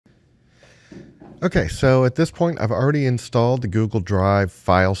Okay, so at this point, I've already installed the Google Drive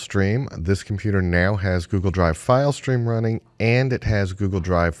file stream. This computer now has Google Drive file stream running, and it has Google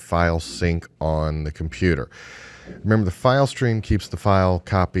Drive file sync on the computer. Remember, the file stream keeps the file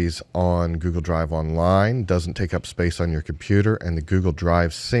copies on Google Drive Online, doesn't take up space on your computer, and the Google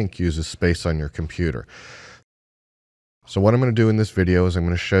Drive sync uses space on your computer. So what I'm going to do in this video is I'm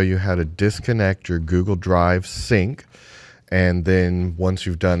going to show you how to disconnect your Google Drive sync. And then once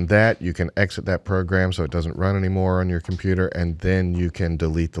you've done that, you can exit that program so it doesn't run anymore on your computer, and then you can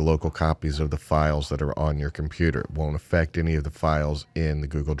delete the local copies of the files that are on your computer. It won't affect any of the files in the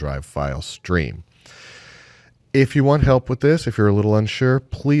Google Drive file stream. If you want help with this, if you're a little unsure,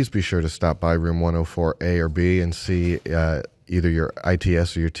 please be sure to stop by room 104A or B and see either your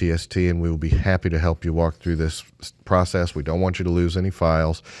ITS or your TST, and we will be happy to help you walk through this process. We don't want you to lose any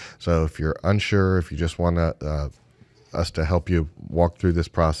files. So if you're unsure, if you just want us to help you walk through this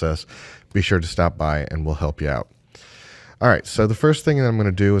process, be sure to stop by and we'll help you out. All right, so the first thing that I'm going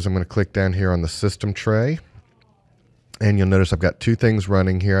to do is I'm going to click down here on the system tray, and you'll notice I've got two things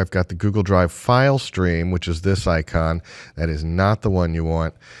running here. I've got the Google Drive file stream, which is this icon. That is not the one you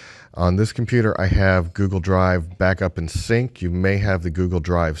want. On this computer, I have Google Drive Backup and Sync. You may have the Google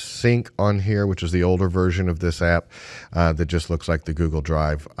Drive Sync on here, which is the older version of this app that just looks like the Google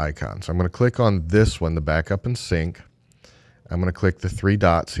Drive icon. So I'm going to click on this one, the Backup and Sync. I'm going to click the three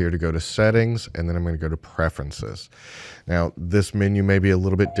dots here to go to Settings, and then I'm going to go to Preferences. Now, this menu may be a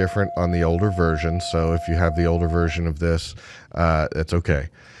little bit different on the older version, so if you have the older version of this, that's okay.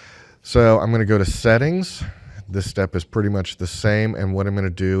 So I'm going to go to Settings. This step is pretty much the same, and what I'm going to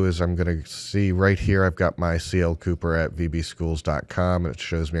do is I'm going to see right here I've got my CL Cooper at vbschools.com, and it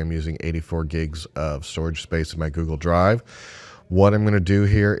shows me I'm using 84 gigs of storage space in my Google Drive. What I'm going to do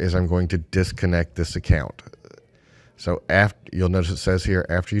here is I'm going to disconnect this account. So you'll notice it says here,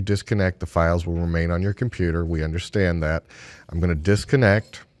 after you disconnect, the files will remain on your computer. We understand that. I'm going to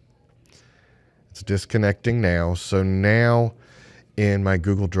disconnect. It's disconnecting now. So now in my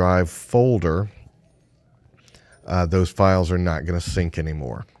Google Drive folder, those files are not going to sync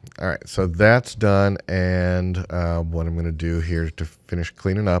anymore. All right, so that's done. And what I'm going to do here to finish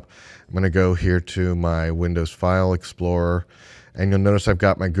cleaning up, I'm going to go here to my Windows File Explorer. And you'll notice I've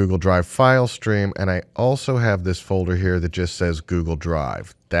got my Google Drive file stream, and I also have this folder here that just says Google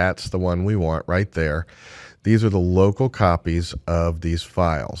Drive. That's the one we want right there. These are the local copies of these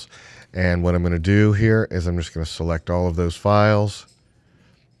files. And what I'm going to do here is I'm just going to select all of those files.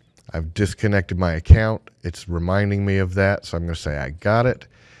 I've disconnected my account. It's reminding me of that, so I'm going to say I got it.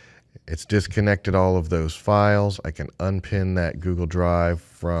 It's disconnected all of those files. I can unpin that Google Drive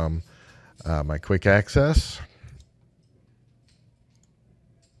from my quick access.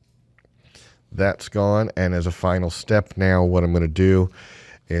 That's gone, and as a final step now, what I'm going to do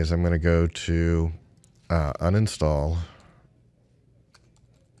is I'm going to go to Uninstall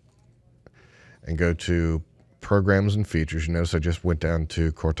and go to Programs and Features. You notice I just went down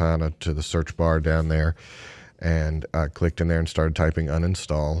to Cortana to the search bar down there and clicked in there and started typing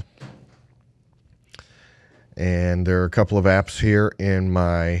Uninstall. And there are a couple of apps here in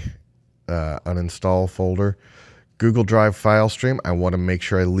my Uninstall folder. Google Drive file stream, I want to make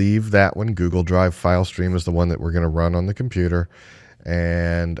sure I leave that one. Google Drive file stream is the one that we're going to run on the computer.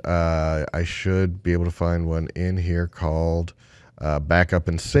 And I should be able to find one in here called Backup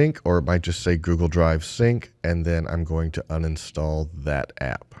and Sync, or it might just say Google Drive Sync, and then I'm going to uninstall that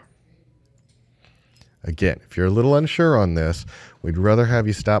app. Again, if you're a little unsure on this, we'd rather have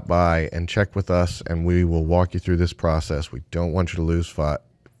you stop by and check with us, and we will walk you through this process. We don't want you to lose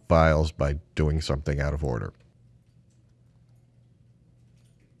files by doing something out of order.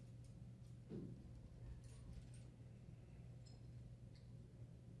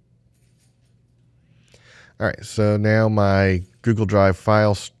 All right, so now my Google Drive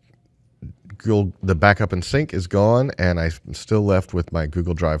files, the backup and sync is gone, and I'm still left with my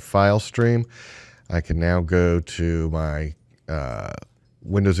Google Drive file stream. I can now go to my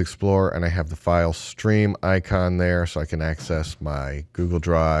Windows Explorer, and I have the file stream icon there, so I can access my Google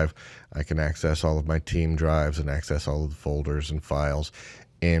Drive. I can access all of my team drives and access all of the folders and files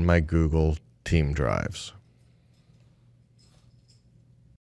in my Google Team drives.